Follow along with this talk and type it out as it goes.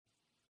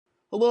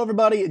Hello,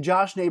 everybody.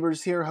 Josh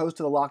Neighbors here,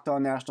 host of the Locked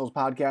On Nationals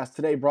podcast.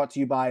 Today brought to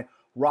you by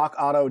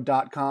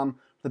RockAuto.com.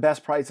 The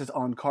best prices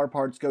on car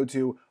parts, go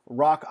to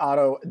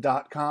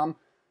RockAuto.com.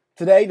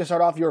 Today, to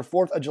start off your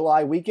 4th of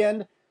July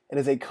weekend, it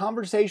is a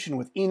conversation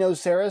with Eno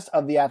Sarris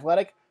of The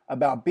Athletic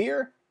about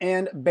beer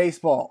and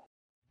baseball.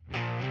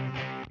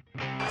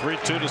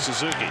 3-2 to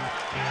Suzuki.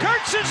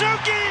 Kurt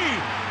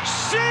Suzuki!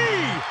 See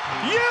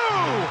you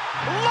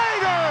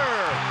later!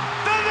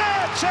 The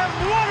Nats have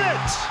won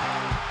it!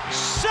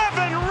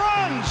 7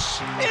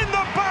 runs in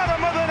the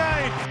bottom of the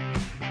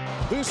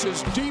ninth. This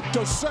is deep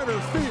to center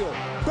field.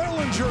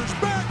 Bellinger's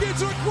back.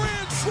 It's a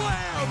grand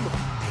slam.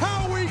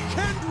 Howie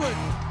Kendrick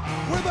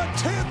with a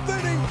 10th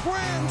inning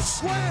grand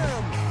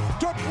slam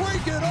to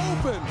break it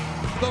open.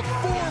 The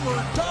former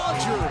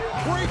Dodger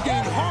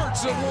breaking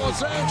hearts in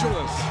Los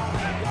Angeles.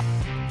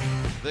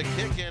 The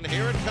kick in,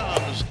 here it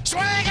comes.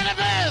 Swing and a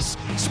miss!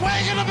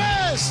 Swing and a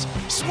miss!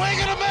 Swing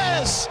and a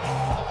miss!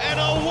 And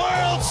a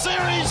World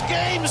Series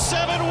Game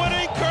 7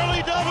 winning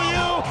Curly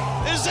W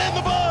is in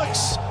the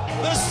books.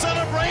 The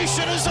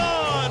celebration is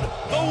on.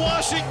 The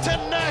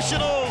Washington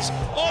Nationals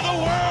are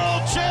the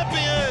world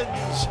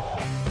champions.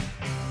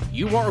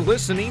 You are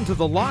listening to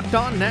the Locked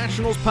On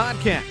Nationals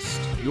podcast,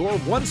 your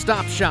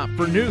one-stop shop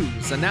for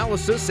news,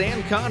 analysis,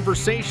 and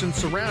conversation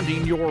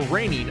surrounding your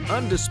reigning,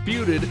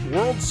 undisputed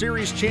World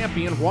Series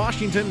champion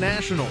Washington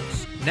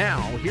Nationals.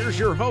 Now, here's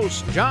your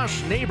host,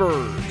 Josh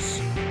Neighbors.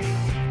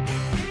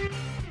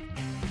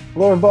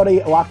 Hello,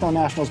 everybody. Locked On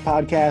Nationals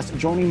podcast.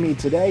 Joining me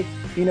today,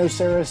 Eno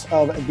Sarris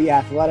of The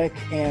Athletic.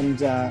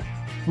 And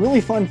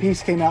really fun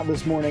piece came out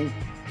this morning,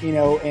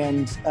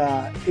 and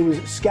it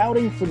was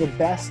scouting for the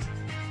best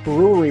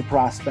brewery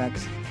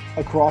prospects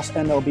across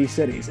MLB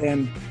cities.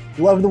 And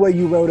love the way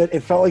you wrote it.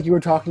 It felt like you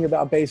were talking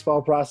about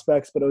baseball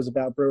prospects, but it was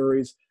about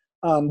breweries.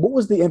 What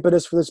was the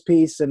impetus for this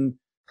piece and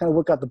kind of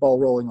what got the ball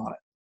rolling on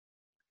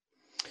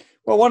it?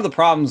 Well, one of the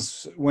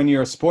problems when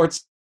you're a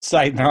sports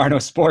site and there are no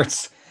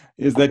sports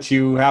is that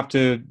you have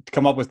to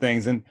come up with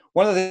things. And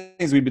one of the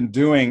things we've been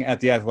doing at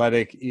The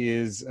Athletic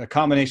is a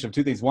combination of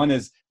two things. One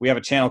is we have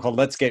a channel called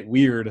Let's Get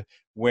Weird,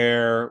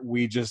 where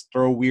we just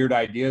throw weird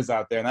ideas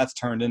out there, and that's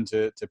turned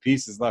into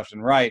pieces left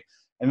and right.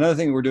 And another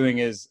thing we're doing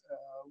is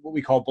what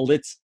we call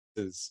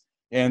blitzes.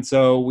 And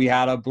so we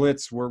had a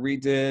blitz where we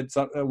did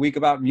a week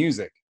about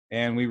music,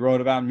 and we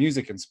wrote about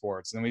music and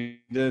sports. And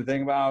we did a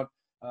thing about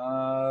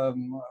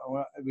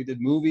we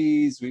did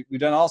movies. We've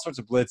done all sorts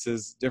of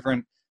blitzes,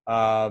 different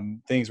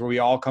things where we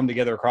all come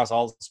together across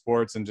all the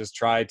sports and just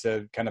try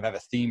to kind of have a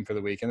theme for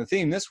the week. And the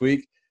theme this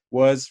week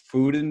was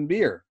food and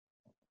beer,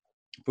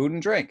 food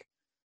and drink.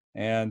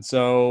 And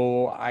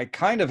so I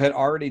kind of had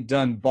already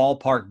done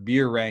ballpark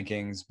beer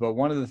rankings, but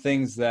one of the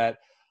things that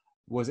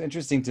was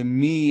interesting to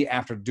me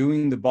after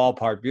doing the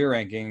ballpark beer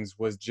rankings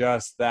was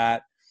just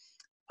that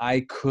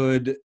I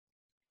could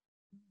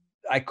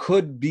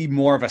be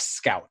more of a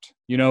scout.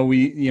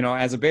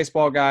 As a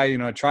baseball guy,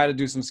 I try to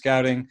do some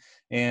scouting,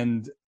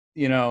 and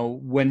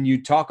when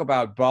you talk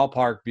about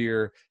ballpark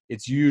beer,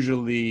 it's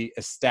usually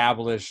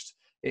established.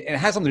 It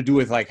has something to do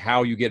with like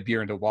how you get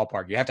beer into a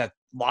ballpark. You have to have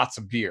lots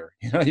of beer.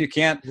 You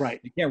can't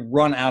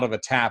run out of a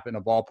tap in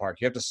a ballpark.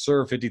 You have to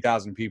serve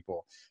 50,000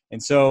 people.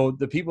 And so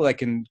the people that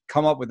can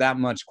come up with that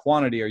much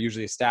quantity are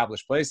usually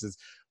established places.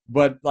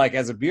 But like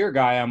as a beer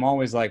guy, I'm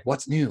always like,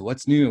 what's new?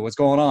 What's new? What's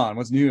going on?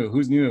 What's new?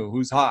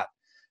 Who's hot?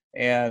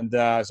 And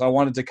so I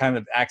wanted to kind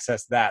of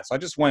access that. So I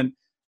just went,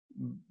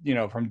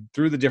 from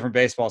through the different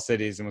baseball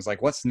cities and was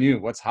like, what's new?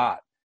 What's hot?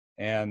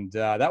 And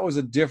that was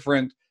a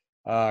different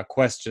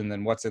question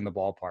than what's in the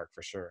ballpark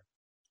for sure.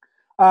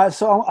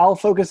 So I'll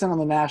focus in on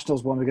the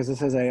Nationals one because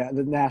this is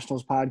the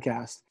Nationals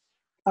podcast.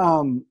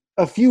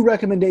 A few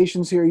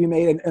recommendations here you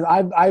made, and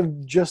I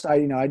just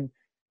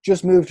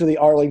moved to the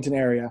Arlington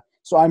area,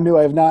 so I'm new.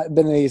 I have not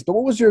been in these. But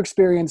what was your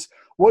experience?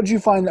 What did you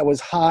find that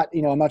was hot?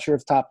 I'm not sure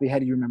if top of the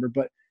head you remember,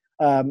 but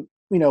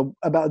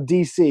about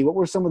DC. What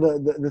were some of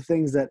the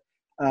things that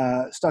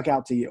stuck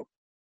out to you?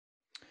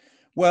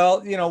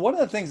 Well, one of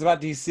the things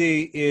about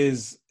DC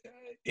is,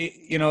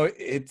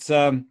 it's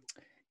a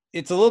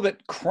little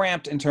bit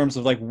cramped in terms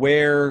of like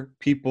where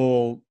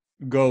people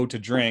go to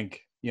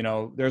drink.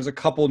 There's a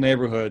couple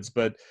neighborhoods,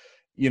 but,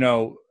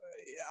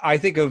 I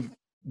think of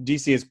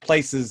DC as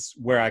places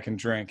where I can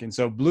drink. And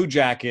so Blue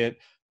Jacket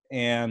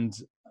and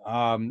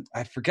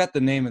I forget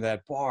the name of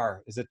that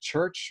bar. Is it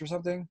Church or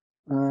something?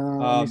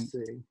 Let me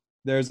see.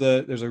 There's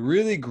a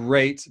really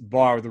great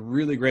bar with a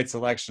really great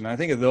selection. I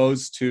think of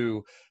those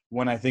two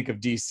when I think of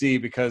DC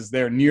because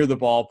they're near the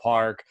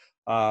ballpark.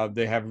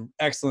 They have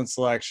excellent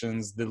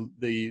selections.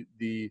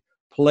 The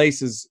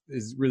place is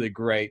really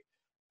great.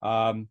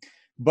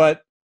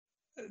 But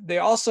they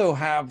also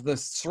have the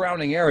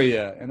surrounding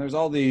area, and there's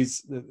all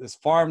this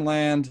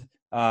farmland.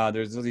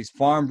 There's all these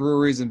farm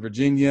breweries in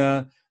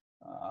Virginia.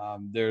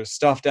 There's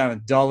stuff down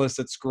in Dulles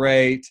that's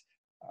great.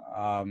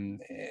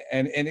 And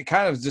it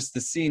kind of just the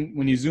scene,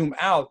 when you zoom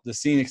out, the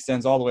scene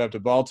extends all the way up to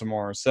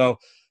Baltimore. So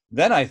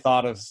then I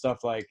thought of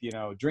stuff like,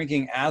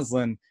 drinking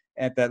Aslan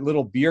at that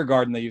little beer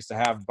garden they used to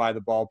have by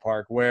the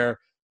ballpark where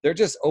they're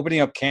just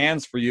opening up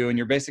cans for you, and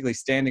you're basically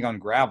standing on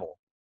gravel.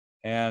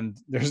 And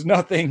there's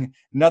nothing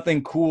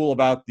cool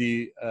about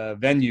the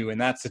venue in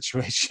that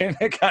situation.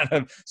 I kind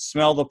of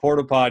smell the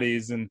porta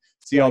potties and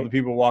see all the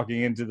people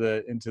walking into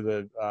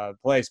the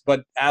place.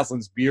 But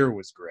Aslan's beer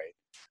was great.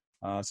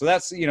 So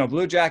that's,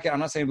 Blue Jacket. I'm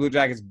not saying Blue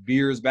Jacket's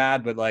beer is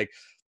bad, but I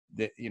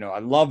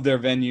love their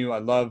venue. I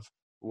love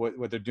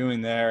what they're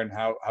doing there and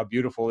how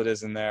beautiful it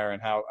is in there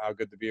and how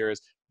good the beer is.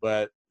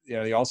 But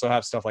you also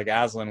have stuff like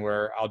Aslan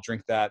where I'll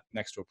drink that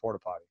next to a porta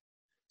potty.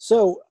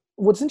 So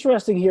what's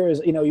interesting here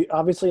is,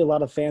 obviously a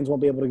lot of fans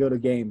won't be able to go to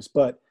games,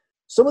 but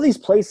some of these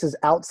places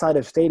outside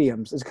of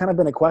stadiums has kind of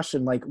been a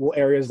question, like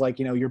areas like,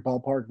 your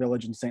Ballpark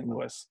Village in St.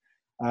 Louis.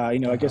 I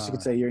guess you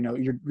could say, your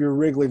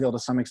Wrigleyville to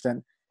some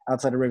extent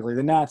outside of Wrigley.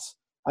 The Nats,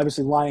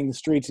 obviously lining the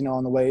streets,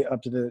 on the way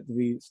up to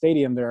the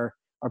stadium, there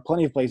are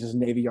plenty of places in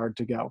Navy Yard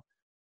to go.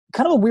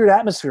 Kind of a weird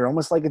atmosphere,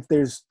 almost like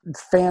there's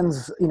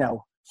fans,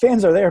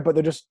 fans are there, but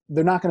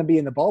they're not going to be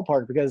in the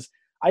ballpark because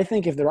I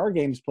think if there are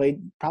games played,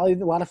 probably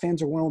a lot of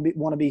fans want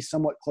to be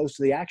somewhat close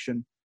to the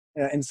action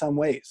in some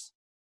ways.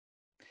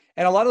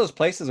 And a lot of those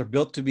places are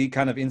built to be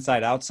kind of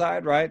inside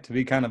outside, right? To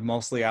be kind of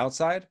mostly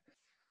outside,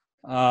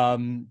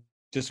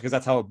 just because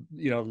that's how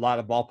a lot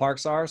of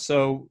ballparks are.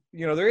 So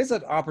there is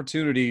an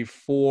opportunity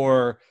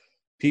for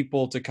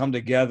people to come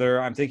together.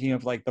 I'm thinking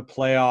of like the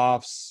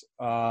playoffs,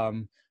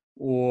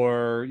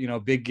 or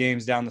big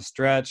games down the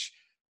stretch,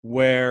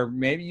 where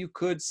maybe you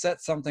could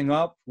set something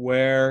up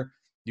where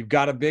you've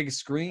got a big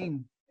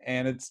screen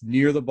and it's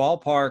near the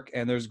ballpark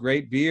and there's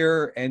great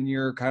beer and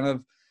you're kind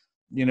of,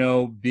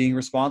 being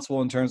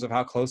responsible in terms of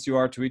how close you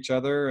are to each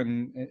other.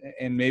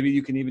 And maybe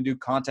you can even do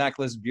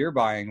contactless beer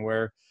buying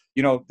where,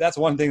 that's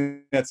one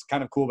thing that's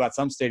kind of cool about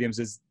some stadiums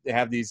is they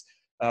have these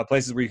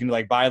places where you can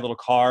like buy a little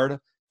card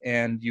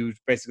and you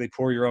basically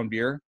pour your own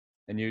beer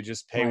and you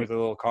just pay with a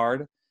little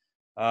card.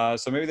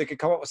 So maybe they could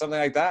come up with something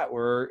like that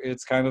where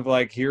it's kind of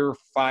like, here are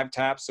 5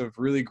 taps of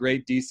really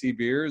great DC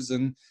beers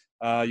and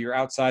you're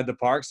outside the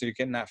park, so you're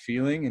getting that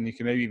feeling, and you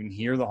can maybe even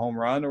hear the home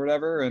run or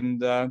whatever.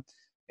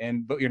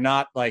 But you're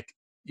not like,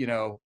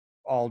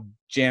 all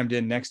jammed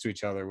in next to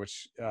each other,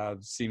 which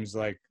seems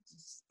like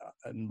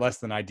less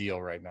than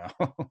ideal right now.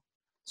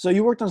 So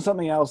you worked on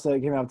something else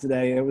that came out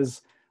today. It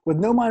was with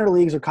no minor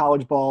leagues or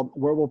college ball,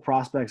 where will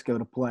prospects go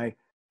to play?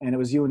 And it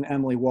was you and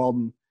Emily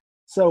Walden.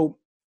 So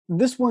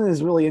this one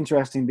is really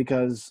interesting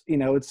because,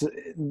 it's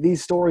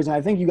these stories, and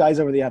I think you guys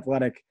over The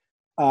Athletic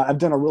have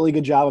done a really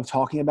good job of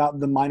talking about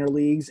the minor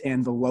leagues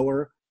and the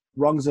lower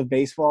rungs of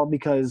baseball,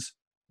 because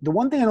the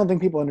one thing I don't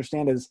think people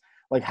understand is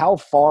like how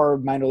far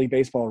minor league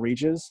baseball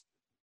reaches,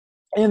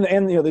 and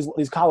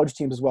these college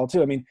teams as well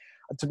too. I mean,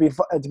 to be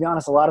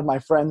honest, a lot of my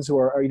friends who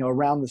are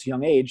around this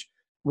young age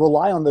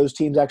rely on those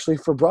teams actually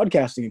for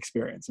broadcasting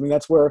experience. I mean,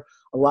 that's where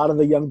a lot of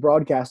the young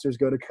broadcasters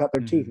go to cut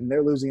their teeth, and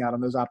they're losing out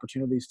on those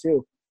opportunities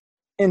too.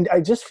 And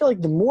I just feel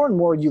like the more and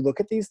more you look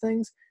at these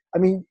things, I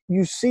mean,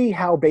 you see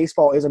how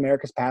baseball is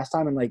America's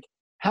pastime and like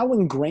how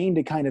ingrained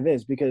it kind of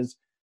is, because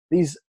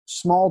these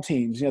small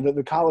teams,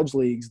 the college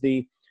leagues,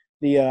 the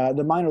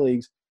minor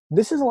leagues,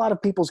 this is a lot of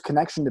people's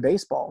connection to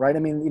baseball, right? I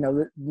mean,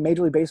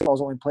 Major League Baseball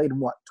is only played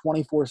in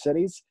 24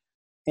 cities,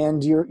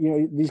 and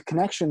these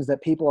connections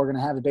that people are going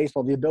to have to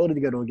baseball, the ability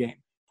to go to a game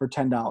for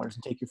 $10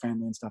 and take your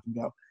family and stuff and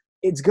go,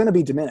 it's going to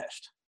be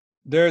diminished.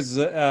 There's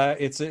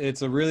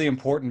it's a really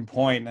important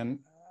point, and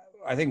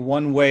I think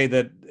one way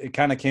that it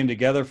kind of came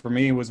together for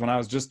me was when I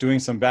was just doing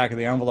some back of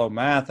the envelope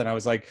math, and I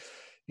was like,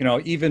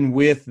 even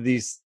with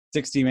these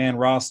 60-man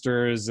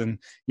rosters and,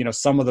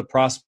 some of the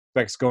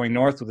prospects going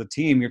north with the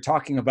team, you're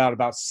talking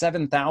about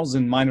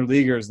 7,000 minor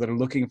leaguers that are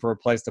looking for a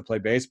place to play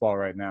baseball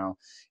right now.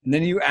 And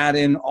then you add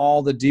in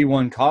all the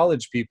D1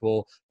 college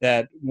people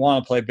that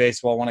want to play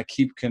baseball, want to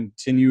keep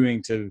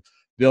continuing to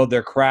build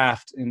their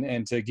craft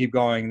and to keep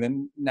going.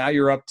 Then now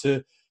you're up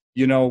to,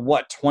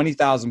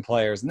 20,000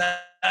 players. Now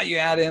you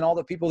add in all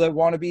the people that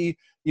want to be,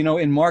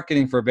 in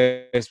marketing for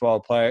a baseball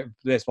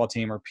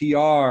team or PR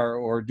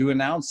or do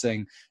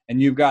announcing.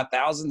 And you've got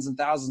thousands and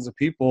thousands of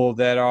people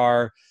that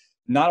are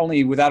not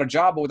only without a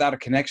job, but without a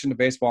connection to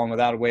baseball and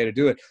without a way to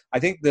do it. I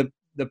think the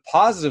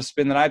positive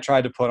spin that I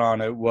tried to put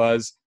on it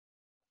was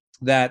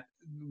that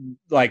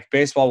like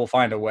baseball will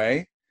find a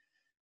way.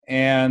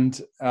 And,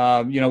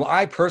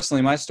 I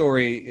personally, my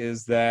story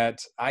is that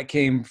I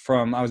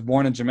was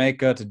born in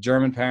Jamaica to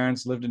German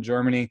parents, lived in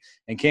Germany,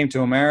 and came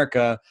to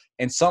America.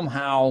 And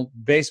somehow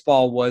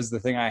baseball was the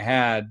thing I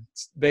had.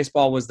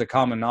 Baseball was the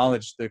common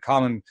knowledge, the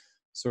common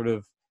sort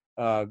of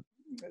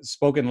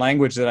spoken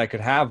language that I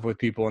could have with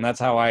people. And that's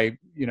how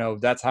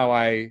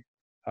I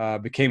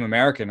became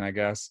American, I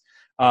guess.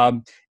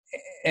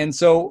 And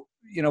so,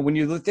 when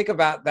you think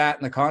about that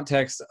in the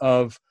context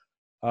of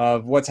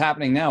what's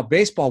happening now,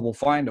 baseball will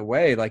find a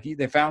way. Like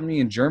they found me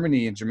in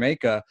Germany and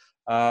Jamaica.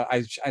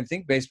 I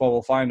think baseball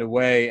will find a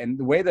way. And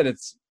the way that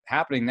it's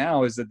happening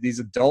now is that these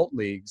adult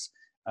leagues,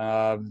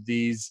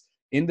 these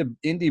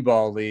indie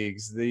ball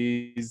leagues,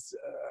 these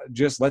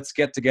just let's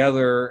get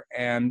together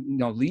and,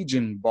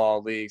 Legion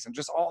ball leagues and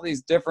just all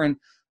these different,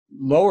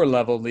 lower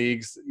level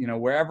leagues,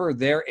 wherever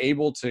they're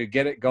able to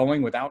get it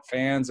going without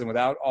fans and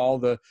without all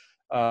the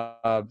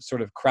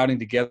sort of crowding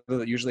together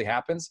that usually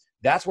happens,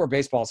 that's where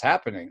baseball's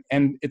happening.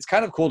 And it's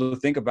kind of cool to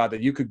think about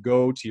that you could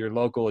go to your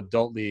local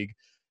adult league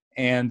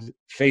and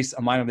face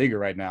a minor leaguer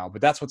right now,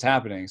 but that's what's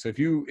happening. So if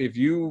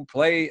you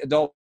play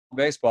adult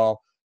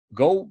baseball,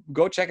 go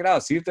check it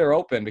out, see if they're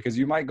open, because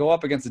you might go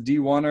up against a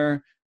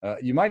D1er,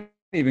 you might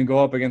even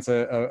go up against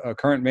a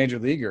current major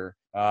leaguer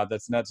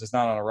that's not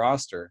on a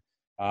roster,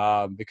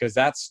 because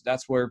that's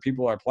where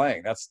people are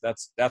playing. That's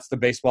the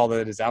baseball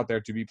that is out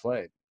there to be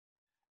played.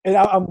 And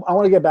I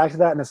want to get back to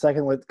that in a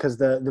second, because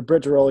the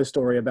Britt Ghiroli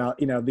story about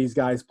these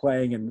guys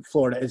playing in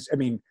Florida is,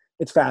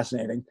 it's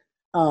fascinating.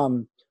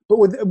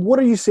 But what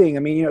are you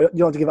seeing? You don't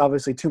have to give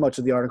obviously too much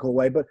of the article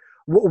away, but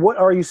what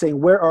are you seeing?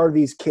 Where are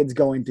these kids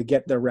going to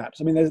get their reps?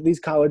 There's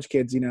these college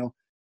kids,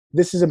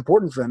 this is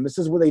important for them. This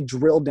is where they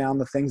drill down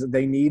the things that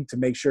they need to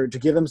make sure to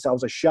give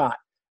themselves a shot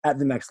at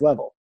the next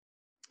level.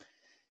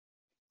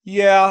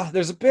 Yeah,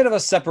 there's a bit of a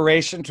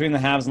separation between the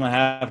haves and the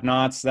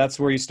have-nots. That's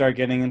where you start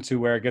getting into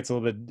where it gets a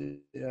little bit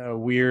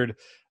weird.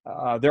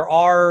 There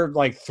are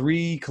like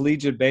 3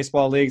 collegiate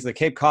baseball leagues. The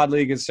Cape Cod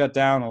League is shut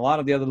down. A lot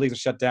of the other leagues are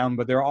shut down,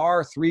 but there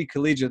are 3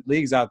 collegiate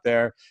leagues out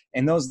there,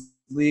 and those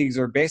leagues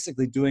are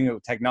basically doing it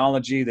with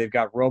technology. They've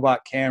got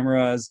robot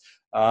cameras.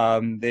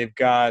 They've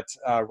got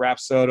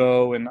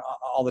Rapsodo and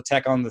all the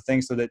tech on the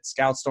thing so that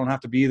scouts don't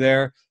have to be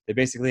there. They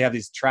basically have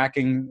these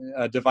tracking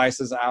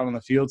devices out on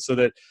the field so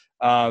that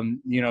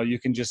you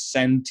can just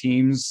send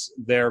teams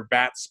their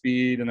bat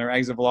speed and their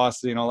exit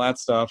velocity and all that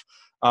stuff.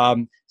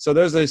 So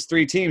there's those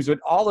 3 teams, but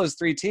all those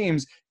 3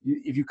 teams,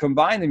 if you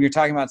combine them, you're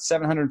talking about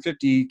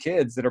 750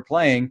 kids that are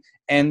playing,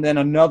 and then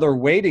another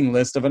waiting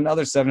list of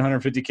another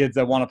 750 kids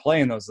that want to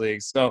play in those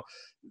leagues. So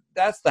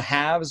that's the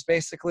haves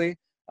basically.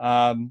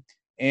 And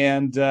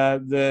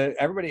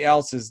everybody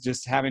else is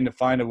just having to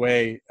find a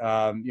way,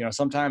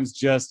 sometimes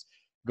just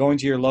going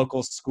to your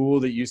local school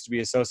that you used to be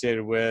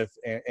associated with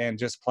and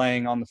just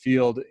playing on the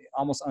field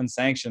almost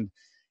unsanctioned.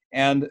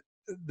 And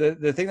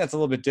the thing that's a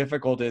little bit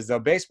difficult is, though,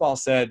 baseball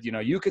said,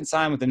 you can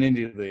sign with an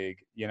indie league.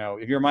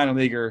 If you're a minor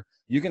leaguer,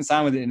 you can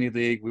sign with the indie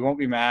league. We won't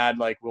be mad.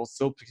 Like, we'll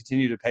still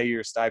continue to pay you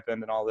your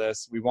stipend and all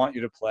this. We want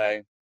you to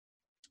play.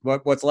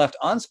 But what's left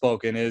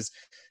unspoken is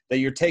that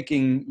you're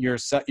taking your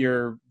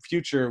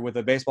future with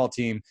a baseball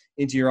team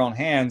into your own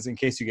hands in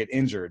case you get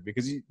injured,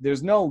 because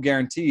there's no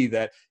guarantee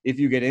that if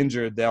you get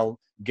injured, they'll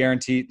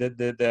guarantee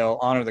that they'll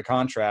honor the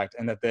contract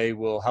and that they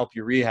will help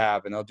you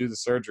rehab and they'll do the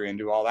surgery and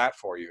do all that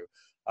for you.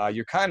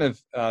 You're kind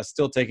of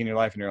still taking your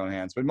life in your own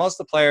hands. But most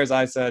of the players,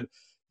 I said,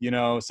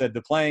 said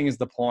the playing is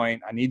the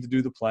point. I need to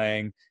do the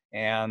playing.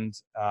 And,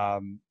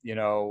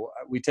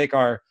 we take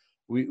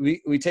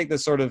we take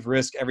this sort of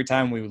risk every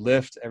time we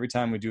lift, every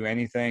time we do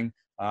anything.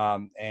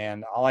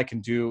 And all I can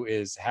do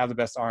is have the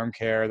best arm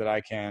care that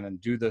I can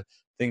and do the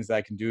things that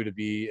I can do to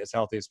be as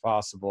healthy as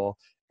possible.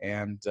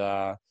 And,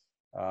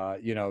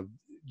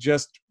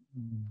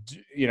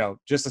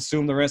 just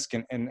assume the risk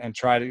and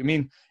try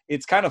to,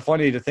 it's kind of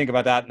funny to think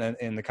about that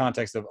in the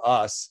context of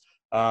us,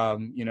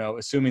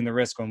 assuming the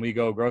risk when we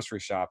go grocery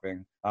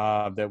shopping,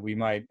 that we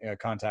might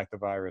contact the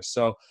virus.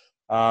 So,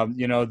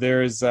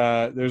 there's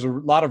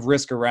a lot of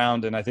risk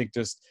around, and I think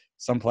just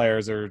some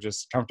players are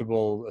just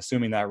comfortable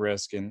assuming that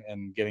risk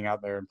and getting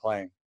out there and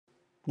playing.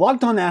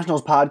 Locked On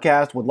Nationals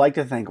podcast would like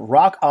to thank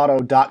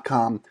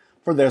RockAuto.com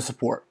for their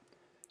support.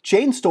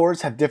 Chain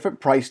stores have different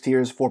price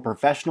tiers for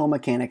professional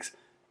mechanics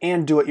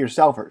and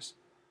do-it-yourselfers.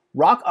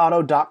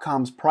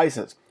 RockAuto.com's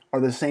prices are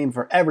the same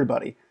for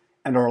everybody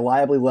and are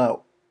reliably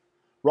low.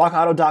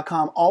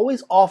 RockAuto.com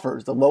always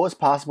offers the lowest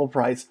possible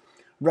price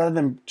rather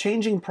than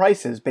changing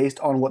prices based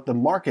on what the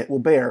market will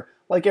bear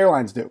like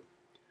airlines do.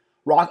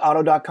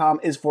 RockAuto.com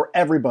is for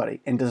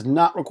everybody and does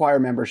not require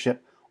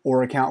membership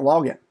or account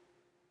login.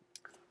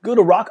 Go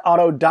to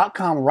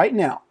RockAuto.com right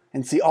now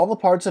and see all the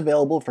parts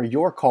available for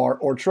your car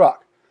or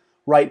truck.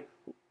 Write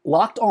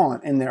 "Locked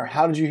On" in their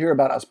 "How did you hear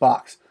about us"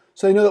 box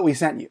so they know that we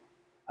sent you.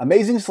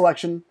 Amazing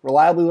selection,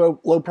 reliably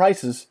low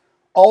prices,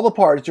 all the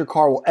parts your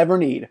car will ever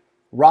need.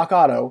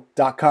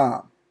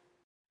 RockAuto.com.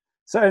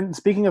 So, and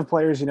speaking of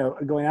players,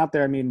 going out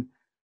there,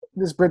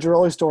 this Britt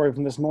Ghiroli story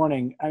from this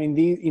morning,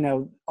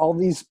 all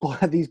these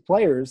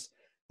players,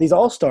 these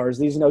all-stars,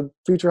 these,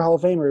 future Hall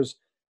of Famers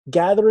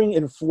gathering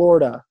in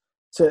Florida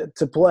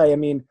to play.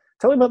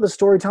 Tell me about the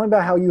story. Tell me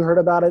about how you heard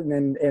about it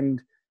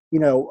and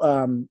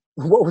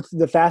what was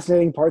the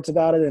fascinating parts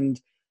about it. And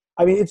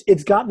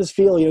it's got this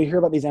feel, you hear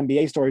about these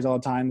NBA stories all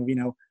the time,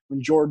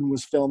 when Jordan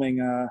was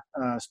filming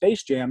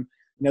Space Jam,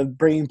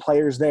 bringing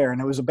players there, and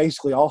it was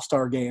basically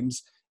all-star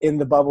games in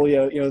the bubble,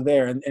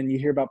 there, and you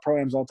hear about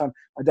programs all the time.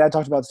 My dad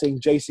talked about seeing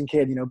Jason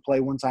Kidd,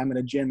 play one time at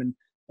a gym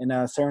in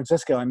San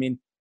Francisco.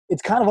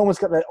 It's kind of almost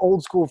got that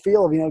old school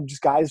feel of,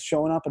 just guys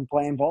showing up and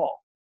playing ball.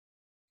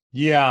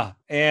 Yeah,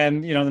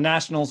 and the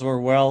Nationals were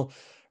well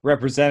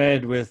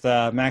represented with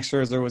Max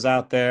Scherzer was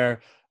out there.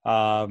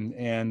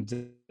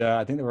 And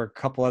I think there were a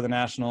couple other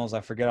nationals.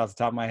 I forget off the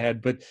top of my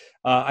head, but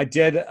I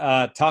did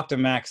talk to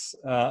Max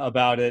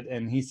about it,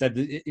 and he said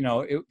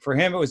that, for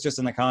him it was just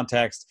in the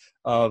context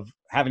of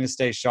having to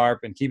stay sharp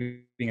and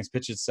keeping his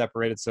pitches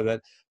separated, so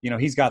that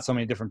he's got so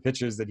many different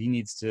pitches that he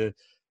needs to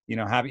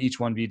have each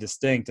one be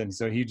distinct, and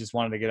so he just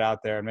wanted to get out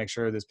there and make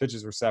sure his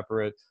pitches were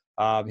separate.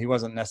 He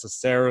wasn't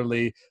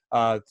necessarily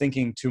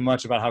thinking too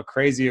much about how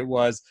crazy it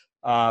was.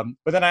 But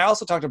then I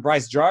also talked to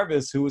Bryce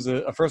Jarvis, who was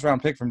a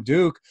first-round pick from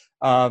Duke,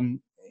 and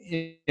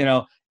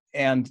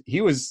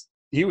he was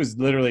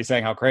literally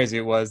saying how crazy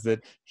it was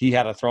that he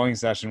had a throwing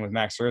session with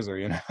Max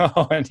Scherzer,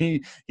 and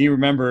he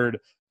remembered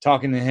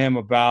talking to him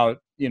about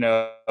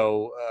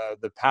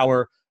the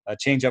power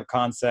changeup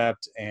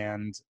concept,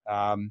 and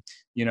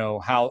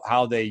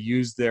how they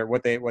used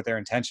what their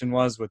intention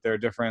was with their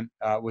different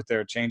with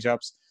their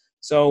changeups.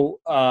 So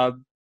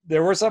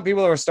there were some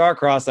people that were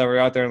star-crossed that were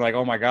out there like,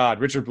 oh my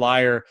God. Richard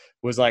Blyer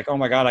was like, oh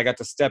my God, I got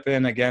to step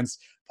in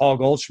against Paul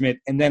Goldschmidt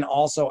and then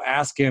also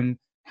ask him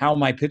how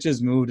my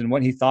pitches moved and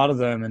what he thought of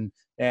them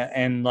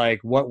and like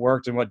what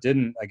worked and what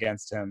didn't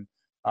against him.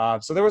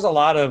 So there was a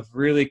lot of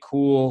really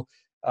cool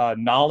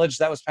knowledge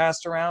that was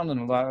passed around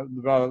and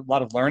a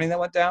lot of learning that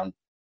went down.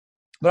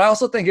 But I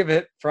also think of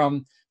it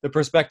from the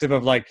perspective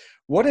of like,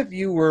 what if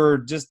you were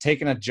just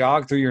taking a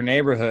jog through your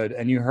neighborhood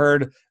and you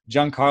heard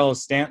Giancarlo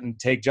Stanton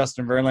take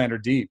Justin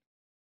Verlander deep?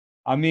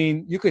 I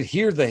mean, you could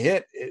hear the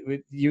hit.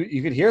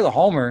 You could hear the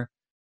homer.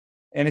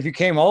 And if you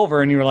came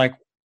over and you were like,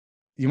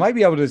 you might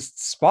be able to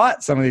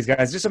spot some of these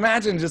guys. Just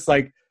imagine just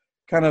like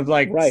kind of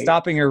like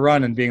stopping your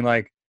run and being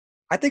like,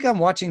 I think I'm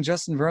watching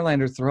Justin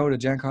Verlander throw to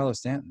Giancarlo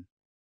Stanton.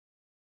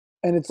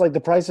 And it's like the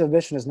price of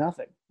admission is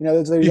nothing.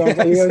 You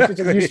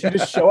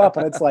just show up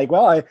and it's like,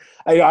 well,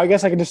 I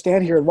guess I can just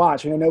stand here and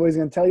watch. Nobody's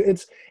going to tell you.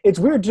 It's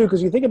weird too,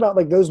 because you think about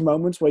like those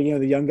moments where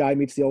the young guy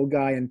meets the old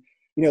guy, and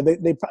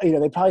they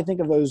probably think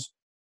of those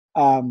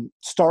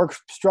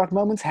starstruck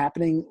moments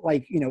happening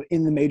like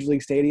in the major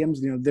league stadiums.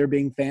 There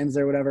being fans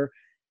there, whatever.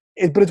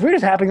 But it's weird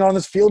it's happening on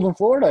this field in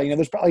Florida.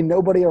 There's probably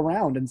nobody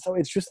around, and so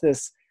it's just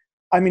this.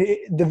 I mean,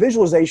 the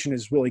visualization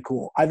is really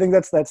cool. I think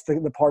that's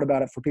the part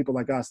about it for people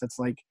like us. That's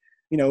like.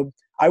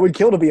 I would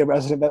kill to be a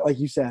resident that, like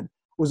you said,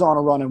 was on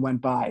a run and went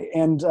by.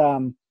 And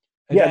I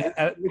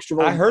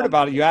heard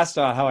about it. You asked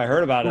how I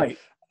heard about it. Right.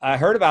 I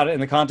heard about it in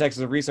the context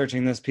of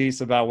researching this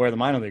piece about where the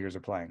minor leaguers are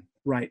playing.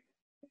 Right.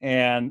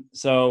 And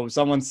so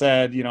someone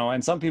said,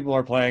 and some people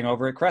are playing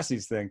over at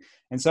Cressy's thing.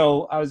 And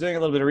so I was doing a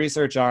little bit of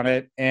research on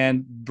it,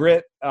 and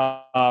Britt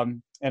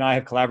and I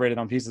have collaborated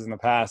on pieces in the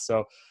past.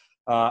 So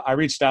I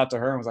reached out to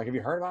her and was like, have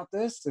you heard about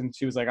this? And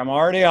she was like, I'm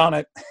already on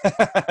it.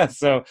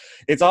 So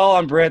it's all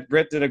on Britt.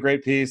 Britt did a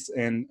great piece,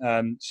 and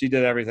she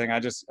did everything.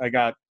 I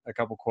got a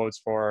couple quotes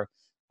for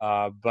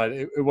her. But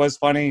it was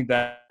funny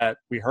that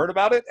we heard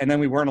about it and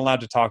then we weren't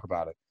allowed to talk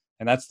about it.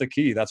 And that's the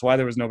key. That's why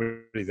there was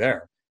nobody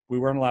there. We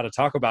weren't allowed to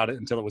talk about it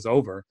until it was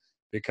over,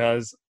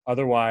 because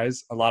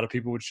otherwise a lot of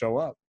people would show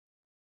up.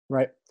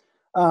 Right.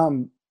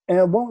 And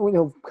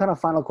one kind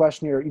of final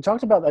question here. You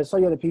talked about, I saw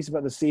you had a piece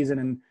about the season,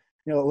 and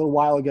a little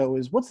while ago,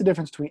 is what's the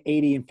difference between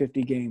 80 and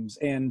 50 games?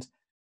 And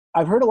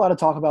I've heard a lot of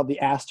talk about the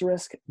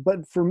asterisk,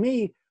 but for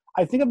me,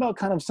 I think about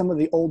kind of some of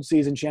the old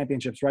season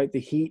championships, right? The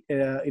Heat,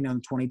 in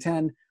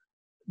 2010.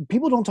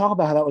 People don't talk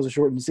about how that was a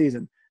shortened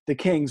season. The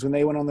Kings, when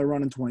they went on their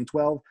run in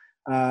 2012,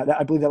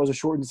 I believe that was a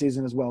shortened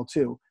season as well,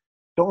 too.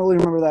 Don't really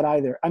remember that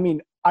either. I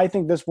mean, I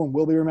think this one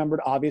will be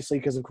remembered, obviously,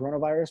 because of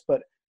coronavirus,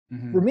 but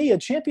for me, a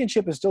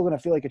championship is still going to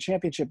feel like a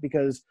championship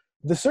because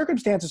the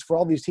circumstances for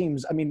all these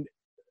teams, I mean,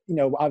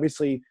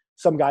 obviously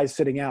some guys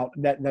sitting out,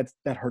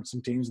 that hurts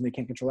some teams and they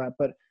can't control that,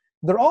 but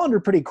they're all under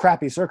pretty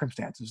crappy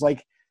circumstances.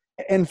 Like,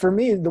 and for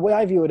me, the way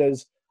I view it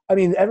is, I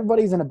mean,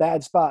 everybody's in a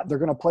bad spot. They're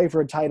going to play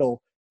for a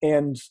title,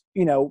 and,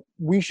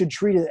 we should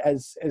treat it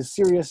as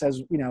serious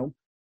as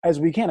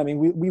we can. I mean,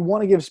 we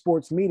want to give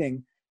sports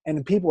meaning,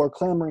 and people are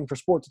clamoring for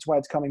sports. That's why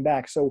it's coming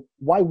back. So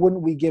why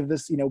wouldn't we give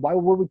this, why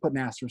would we put an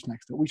asterisk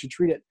next to it? We should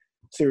treat it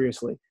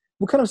seriously.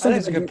 What kind of I think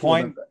it's a good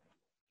point.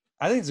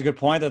 I think it's a good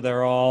point that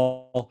they're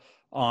all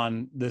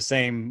on the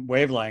same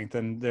wavelength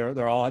and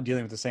they're all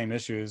dealing with the same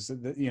issues,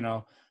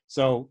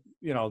 so,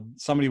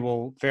 somebody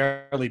will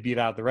fairly beat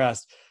out the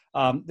rest.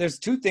 There's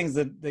two things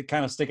that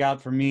kind of stick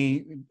out for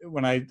me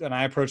when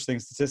I approach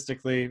things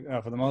statistically,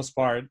 for the most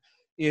part,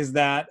 is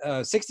that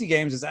 60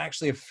 games is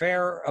actually a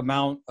fair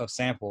amount of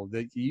sample.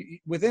 That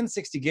within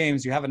 60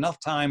 games, you have enough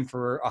time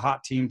for a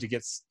hot team to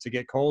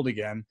get cold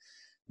again,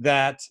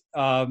 that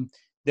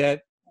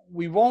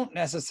we won't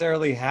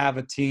necessarily have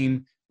a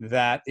team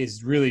that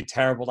is really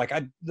terrible. Like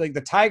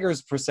the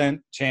Tigers'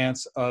 percent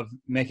chance of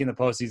making the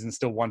postseason is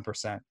still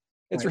 1%.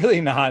 It's Right.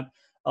 really not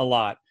a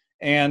lot.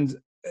 And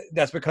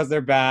that's because they're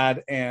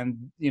bad.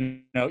 And,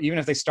 even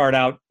if they start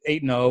out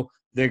 8-0,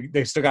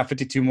 they've still got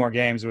 52 more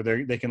games where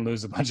they can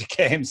lose a bunch of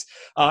games.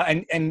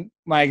 And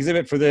my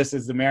exhibit for this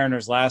is the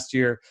Mariners last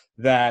year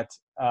that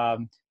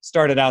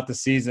started out the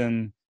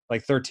season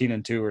like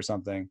 13-2 or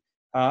something.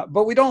 But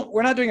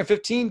we're not doing a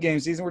 15-game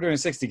season. We're doing a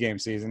 60-game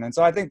season. And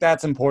so I think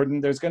that's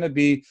important. There's going to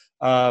be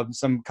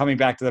some coming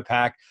back to the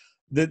pack.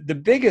 The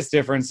biggest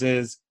difference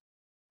is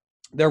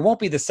there won't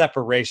be the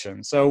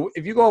separation. So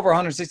if you go over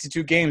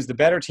 162 games, the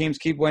better teams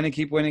keep winning,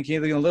 keep a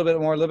little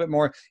bit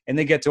more, and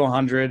they get to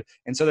 100.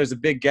 And so there's a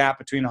big gap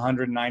between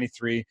 100 and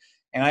 93.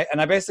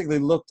 And I basically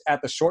looked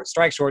at the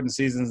strike-shortened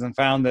seasons and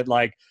found that,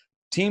 like,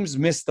 teams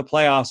missed the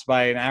playoffs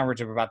by an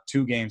average of about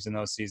 2 games in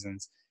those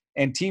seasons.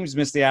 And teams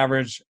missed the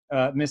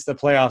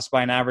playoffs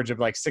by an average of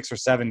like 6 or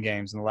 7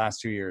 games in the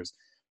last 2 years.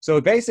 So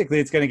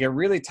basically it's going to get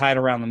really tight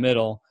around the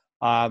middle.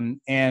 And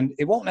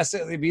it won't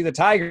necessarily be the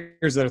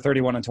Tigers that are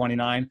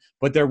 31-29,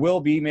 but there will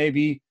be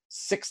maybe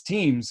 6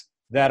 teams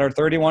that are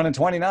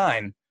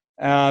 31-29.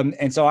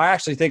 And so I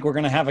actually think we're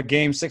going to have a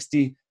game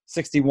 60,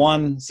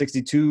 61,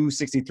 62,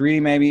 63,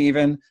 maybe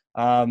even,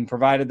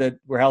 provided that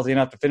we're healthy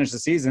enough to finish the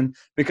season,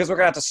 because we're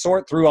going to have to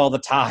sort through all the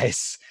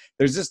ties.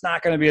 There's just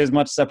not going to be as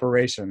much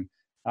separation.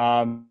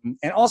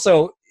 And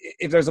also,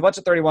 if there's a bunch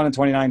of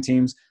 31-29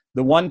 teams,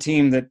 the one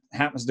team that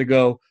happens to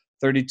go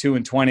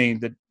 32-20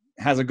 that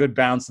has a good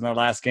bounce in their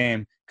last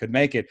game could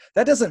make it.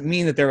 That doesn't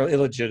mean that they're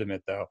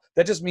illegitimate, though.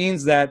 That just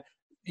means that,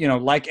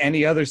 like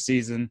any other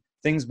season,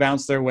 things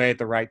bounce their way at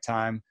the right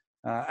time.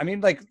 I mean,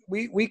 like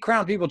we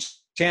crown people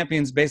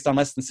champions based on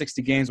less than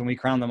 60 games when we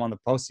crown them on the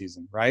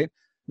postseason, right?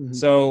 Mm-hmm.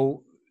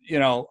 So,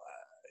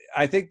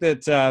 I think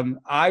that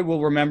I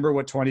will remember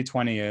what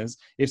 2020 is.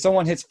 If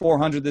someone hits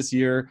 400 this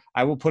year,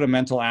 I will put a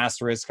mental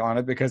asterisk on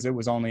it because it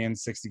was only in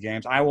 60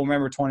 games. I will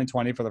remember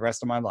 2020 for the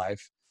rest of my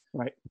life.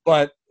 Right.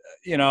 But,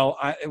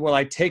 will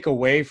I take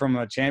away from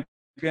a champion?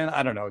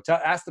 I don't know.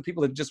 Ask the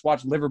people that just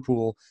watched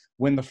Liverpool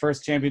win their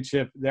first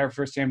championship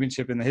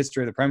in the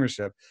history of the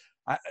Premiership.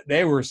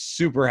 They were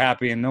super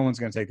happy, and no one's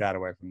going to take that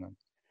away from them.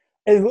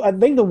 And I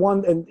think the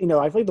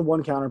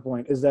one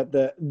counterpoint is that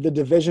the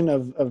division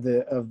of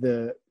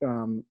the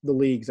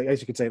leagues, I guess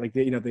you could say, like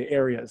the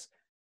areas.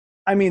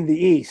 I mean, the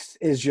East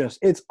is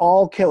it's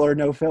all killer,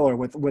 no filler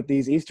with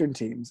these Eastern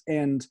teams.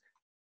 And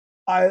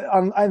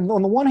on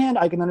the one hand,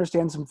 I can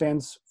understand some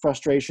fans'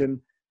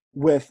 frustration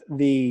with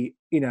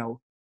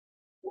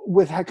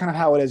with kind of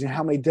how it is and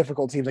how many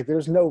difficult teams. Like,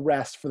 there's no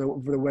rest for the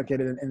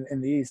wicked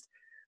in the East.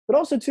 But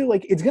also too,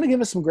 like, it's going to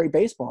give us some great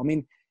baseball. I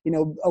mean,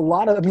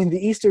 the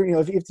Eastern,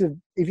 if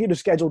you had to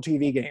schedule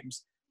TV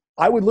games,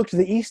 I would look to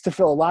the East to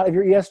fill a lot of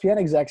your ESPN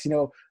execs.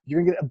 You're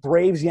going to get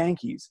Braves,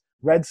 Yankees,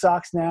 Red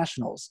Sox,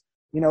 Nationals.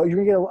 You're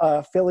going to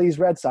get Phillies,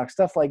 Red Sox,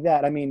 stuff like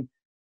that. I mean,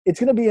 it's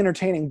going to be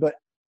entertaining, but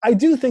I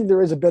do think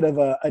there is a bit of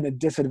a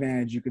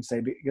disadvantage, you could say,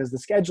 because the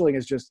scheduling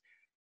is just,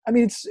 I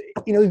mean, it's,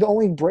 the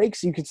only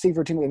breaks you could see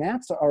for a team like the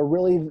Nats are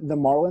really the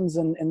Marlins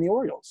and the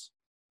Orioles.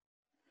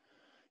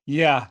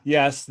 Yeah,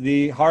 yes.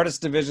 The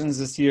hardest divisions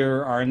this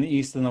year are in the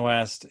East and the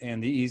West,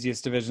 and the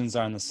easiest divisions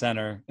are in the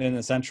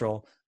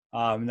Central.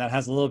 And that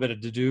has a little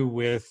bit to do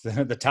with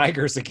the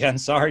Tigers again.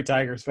 Sorry,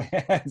 Tigers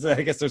fans.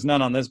 I guess there's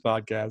none on this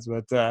podcast,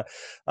 but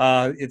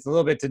it's a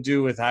little bit to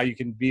do with how you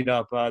can beat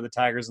up the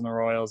Tigers and the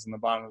Royals in the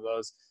bottom of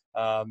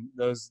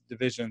those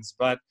divisions.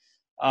 But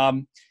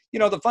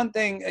the fun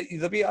thing,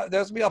 there'll be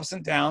ups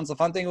and downs. The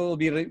fun thing it'll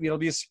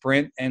be a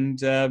sprint,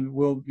 and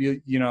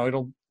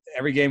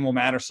every game will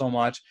matter so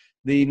much.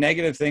 The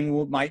negative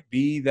thing might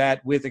be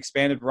that with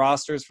expanded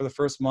rosters for the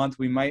first month,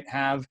 we might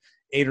have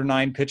 8 or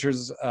 9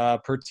 pitchers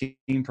per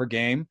team per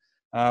game.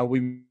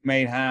 We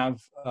may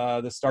have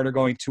the starter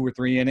going 2 or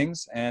 3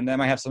 innings, and that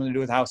might have something to do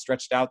with how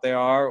stretched out they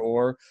are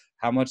or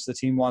how much the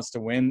team wants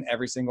to win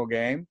every single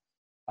game.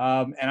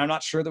 And I'm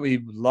not sure that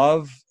we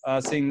love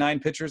seeing 9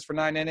 pitchers for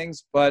 9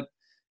 innings, but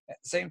at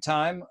the same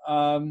time,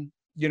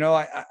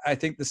 I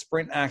think the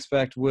sprint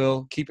aspect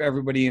will keep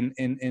everybody in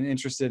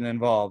interested and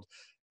involved.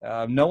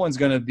 No one's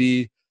going to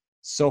be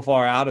so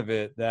far out of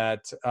it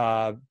that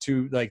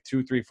 2,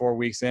 3, 4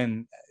 weeks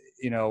in,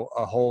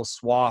 a whole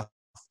swath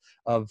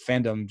of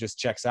fandom just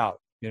checks out.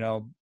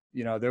 There'll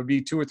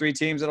be 2 or 3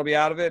 teams that'll be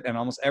out of it, and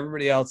almost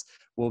everybody else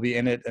will be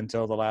in it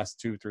until the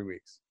last 2-3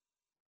 weeks.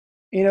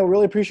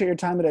 Really appreciate your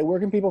time today. Where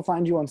can people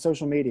find you on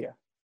social media?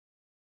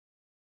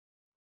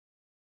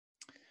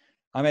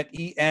 I'm at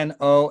ENOSARRIS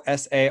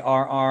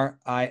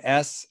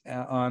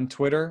on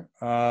Twitter.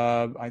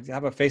 I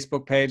have a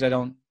Facebook page. I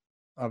don't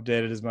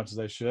update it as much as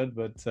I should,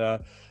 but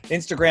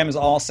Instagram is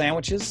all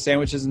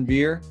sandwiches and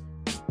beer.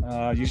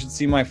 You should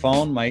see my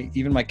phone.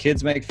 Even my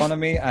kids make fun of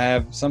me. I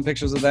have some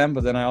pictures of them,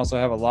 but then I also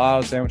have a lot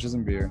of sandwiches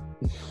and beer.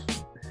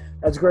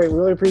 That's great.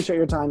 Really appreciate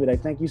your time today.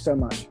 Thank you so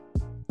much.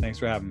 Thanks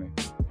for having me.